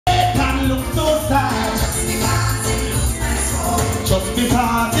Just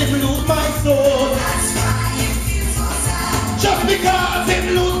because him lose my soul. That's why it feels so sad. Just because him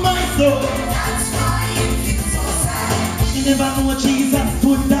lose my soul. That's why it feels so sad. He never know Jesus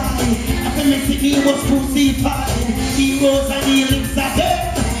would die. After me he was crucified. He rose and he lives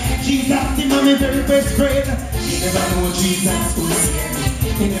again. Jesus him and my very best friend. He never know Jesus would save me.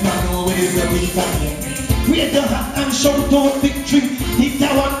 He never know where is the weak again. Raise your hand and shout out victory. If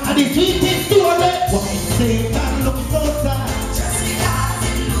that one and the sweetest story. Why Satan look so sad? Just because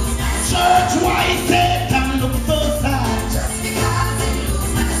it lose my soul. Church, why Satan look so sad? Just because it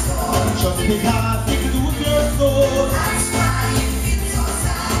lose my soul. Just because it lose your soul. That's why it feels so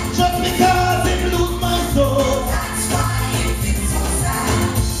sad. Just because it lose my soul. That's why it feels so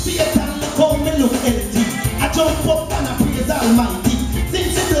sad. Satan look how me look empty. I jump up and I praise Almighty.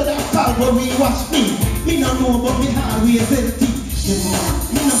 Since the blood of Calvary wash me, me no know but me heart is empty.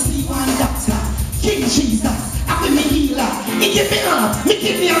 Me no see one doctor, King Jesus, I be me healer. He give me heart, me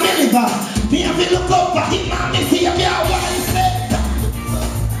give me a liver. Me have to look up for him and me see me a wise Satan.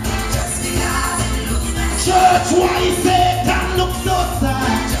 Just because it lose my soul. Church, why Satan look so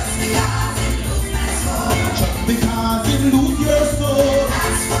sad? Just because it lose my soul. Just because him lose your soul.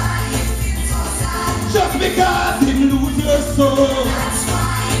 That's why it feels so sad. Just because him lose your soul. That's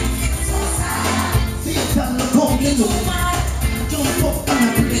why it feels so sad. Satan look how me look. Jump up and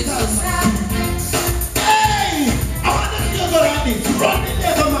I praise Almighty. Hey! I want to see you go like this. Run the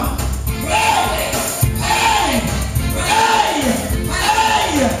devil, man. Hey! Hey! Hey!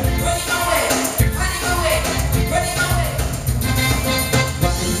 Hey! Running away. Running away. Running away.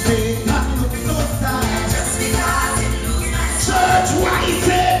 Why Satan look so sad? Just because it lose my soul. Church, why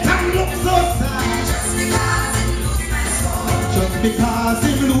Satan look so sad? Just because it lose my soul. Just because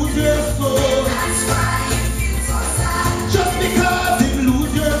him lose your soul. That's why it feels so sad. Just because him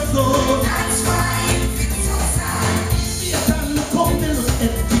lose your soul. That's why it feels so sad. Satan look how me look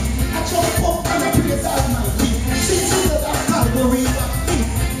empty. I jump up and I praise Almighty. Since the blood of Calvary was me,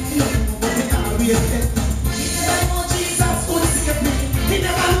 you know what me always said. He never know Jesus would save me. He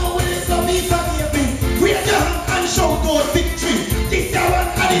never know when it's love he forgave me. Raise your hand and shout out victory. This the one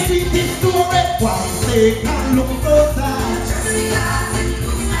and the sweetest story. Why Satan look so sad? Just because it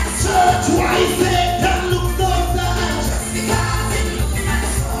lose my soul. Church, why Satan look so sad? Just because it lose my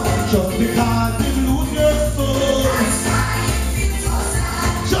soul. Just because him lose your soul. That's why it feels so sad.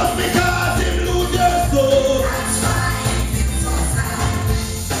 Just because him lose your soul. That's why it feels so sad.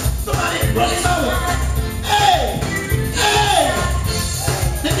 Somebody run it out. Hey! Hey!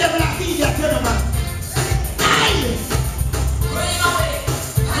 The devil has seen your turn man. Hey! Running away.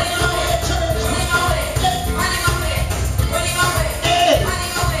 Running away. Church. Running away. Running away. Running away. Hey!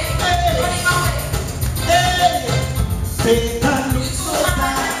 Running away. Hey! Running away. Hey! Satan looks so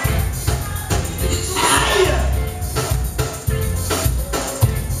sad. Hey!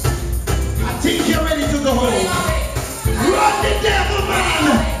 I think you're ready to go Running home. away. Run the devil, man!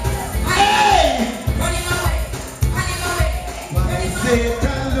 Hey! Running away. Running away. Why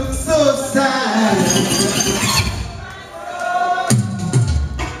Satan looks so sad?